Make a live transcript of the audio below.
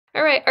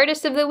All right,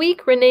 Artist of the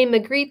Week, Rene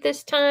Magritte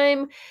this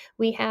time.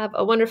 We have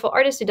a wonderful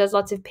artist who does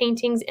lots of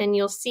paintings, and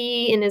you'll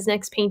see in his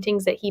next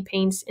paintings that he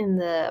paints in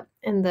the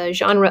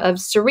genre of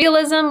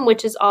surrealism,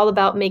 which is all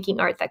about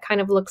making art that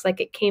kind of looks like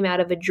it came out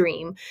of a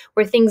dream,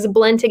 where things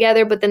blend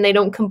together, but then they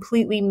don't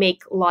completely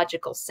make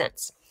logical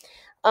sense.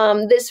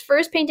 This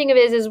first painting of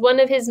his is one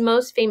of his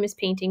most famous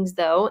paintings,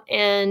 though.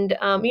 And,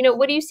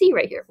 what do you see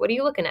right here? What are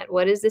you looking at?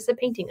 What is this a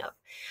painting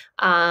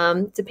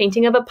of? It's a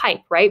painting of a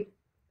pipe, right?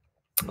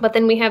 But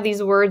then we have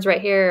these words right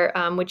here,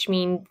 which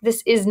mean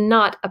this is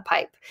not a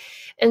pipe.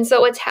 And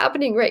so what's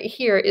happening right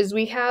here is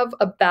we have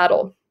a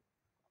battle,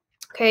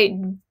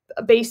 okay,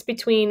 based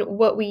between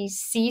what we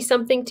see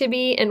something to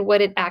be and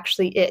what it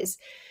actually is.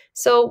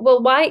 So,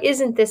 well, why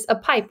isn't this a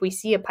pipe? We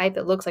see a pipe,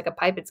 it looks like a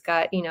pipe. It's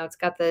got, it's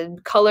got the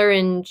color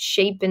and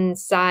shape and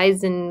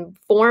size and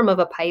form of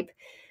a pipe.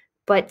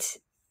 But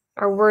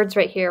our words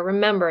right here,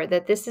 remember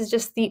that this is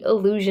just the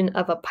illusion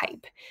of a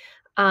pipe.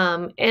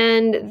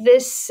 And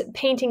this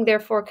painting,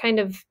 therefore, kind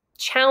of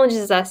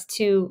challenges us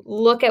to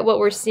look at what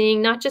we're seeing,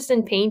 not just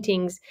in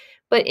paintings,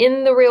 but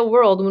in the real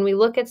world. When we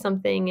look at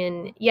something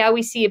and, yeah,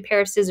 we see a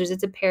pair of scissors,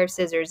 it's a pair of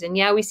scissors. And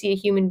yeah, we see a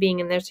human being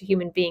and there's a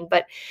human being.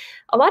 But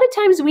a lot of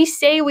times we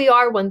say we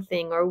are one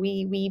thing, or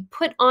we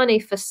put on a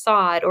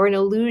facade or an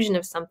illusion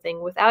of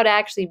something without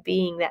actually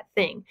being that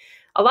thing.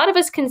 A lot of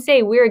us can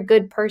say we're a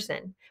good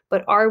person,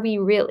 but are we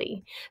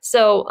really?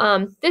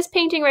 So this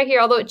painting right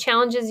here, although it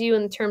challenges you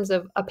in terms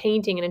of a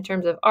painting and in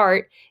terms of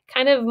art,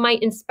 kind of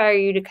might inspire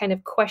you to kind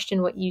of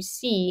question what you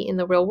see in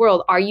the real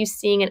world. Are you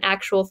seeing an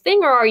actual thing,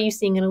 or are you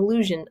seeing an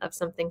illusion of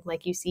something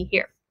like you see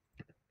here?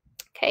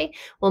 Okay,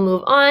 we'll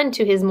move on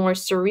to his more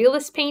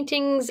surrealist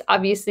paintings.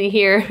 Obviously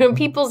here,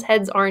 people's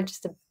heads aren't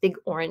just a big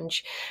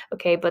orange,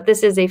 okay, but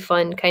this is a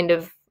fun kind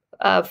of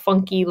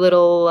funky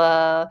little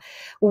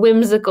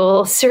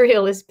whimsical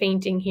surrealist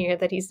painting here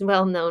that he's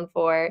well known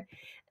for,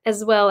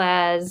 as well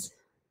as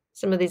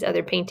some of these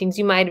other paintings.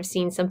 You might have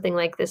seen something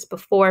like this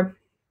before.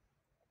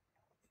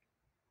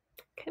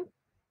 Okay.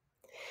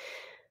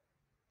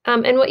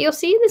 And what you'll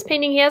see in this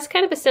painting, he has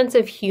kind of a sense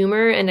of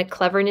humor and a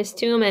cleverness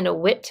to him and a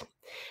wit.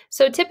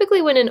 So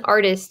typically when an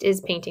artist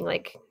is painting,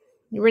 like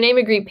Rene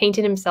Magritte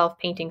painted himself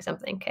painting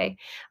something, okay?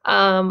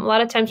 A lot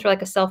of times for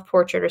like a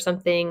self-portrait or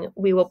something,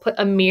 we will put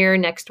a mirror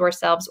next to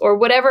ourselves, or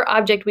whatever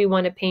object we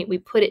want to paint, we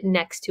put it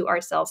next to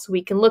ourselves so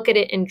we can look at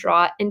it and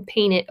draw it and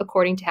paint it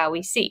according to how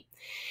we see.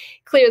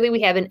 Clearly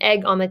we have an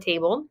egg on the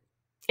table,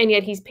 and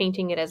yet he's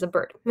painting it as a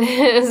bird.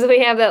 So we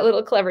have that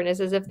little cleverness,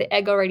 as if the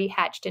egg already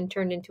hatched and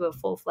turned into a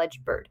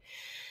full-fledged bird.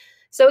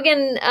 So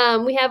again,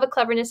 we have a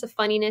cleverness, a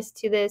funniness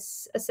to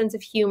this, a sense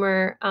of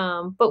humor,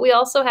 but we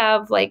also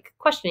have like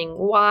questioning,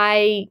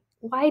 why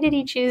did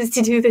he choose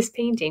to do this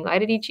painting? Why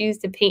did he choose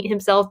to paint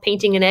himself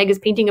painting an egg as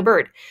painting a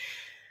bird?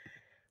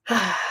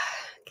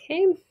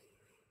 Okay.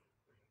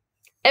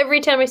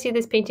 Every time I see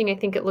this painting, I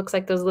think it looks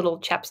like those little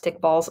chapstick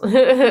balls. We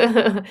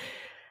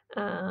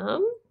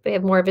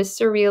have more of his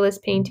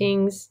surrealist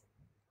paintings.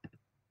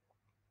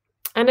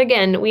 And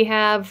again, we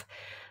have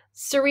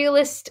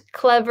surrealist,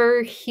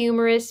 clever,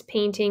 humorous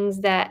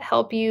paintings that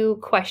help you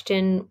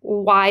question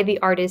why the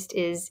artist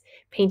is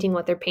painting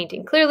what they're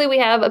painting. Clearly, we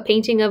have a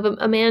painting of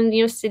a man,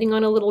 sitting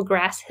on a little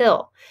grass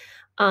hill.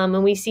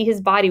 And we see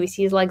his body, we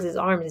see his legs, his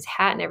arms, his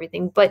hat, and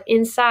everything. But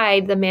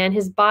inside the man,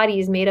 his body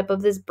is made up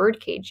of this bird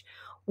cage.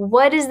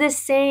 What is this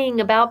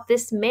saying about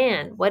this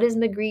man? What is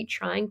Magritte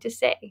trying to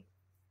say?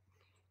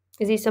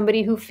 Is he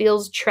somebody who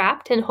feels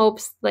trapped and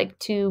hopes like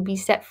to be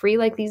set free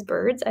like these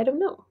birds? I don't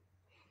know.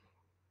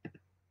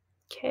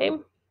 Okay.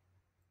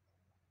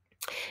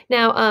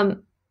 Now,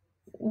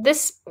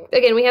 this,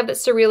 again, we have the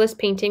surrealist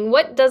painting.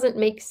 What doesn't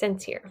make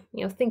sense here?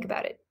 Think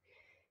about it.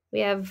 We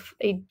have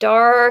a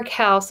dark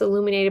house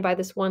illuminated by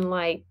this one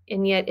light,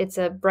 and yet it's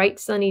a bright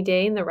sunny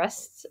day in the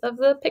rest of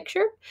the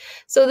picture.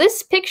 So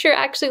this picture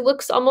actually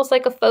looks almost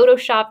like a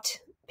photoshopped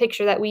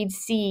picture that we'd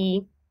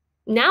see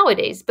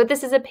nowadays, but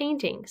this is a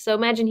painting. So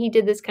imagine he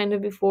did this kind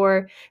of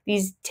before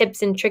these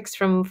tips and tricks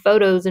from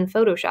photos and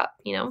Photoshop.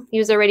 He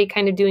was already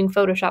kind of doing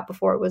Photoshop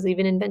before it was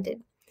even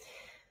invented,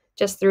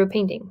 just through a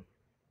painting.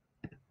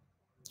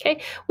 Okay,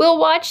 we'll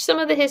watch some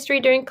of the history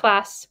during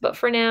class, but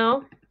for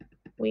now,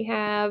 we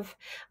have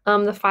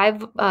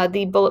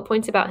the bullet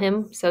points about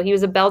him. So he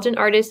was a Belgian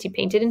artist. He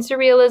painted in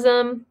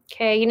surrealism.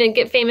 Okay, he didn't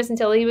get famous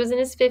until he was in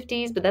his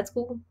 50s, but that's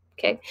cool.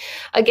 Okay.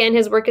 Again,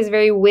 his work is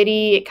very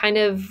witty. It kind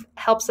of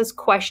helps us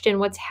question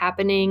what's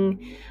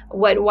happening.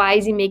 Why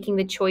is he making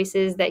the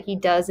choices that he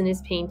does in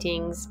his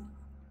paintings?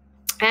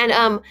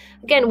 And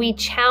again, we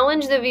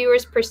challenge the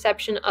viewer's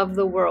perception of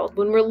the world.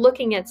 When we're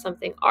looking at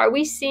something, are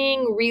we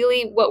seeing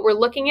really what we're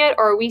looking at,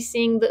 or are we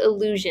seeing the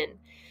illusion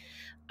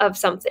of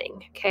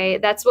something? Okay,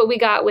 that's what we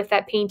got with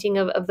that painting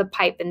of the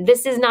pipe. And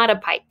this is not a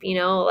pipe,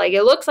 like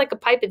it looks like a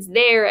pipe. It's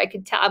there. I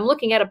could tell I'm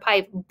looking at a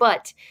pipe,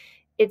 but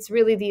it's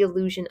really the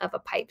illusion of a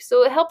pipe.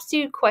 So it helps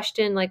you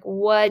question like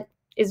what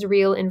is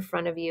real in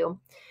front of you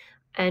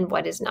and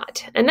what is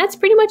not. And that's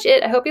pretty much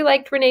it. I hope you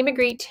liked Rene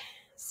Magritte.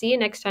 See you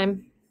next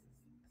time.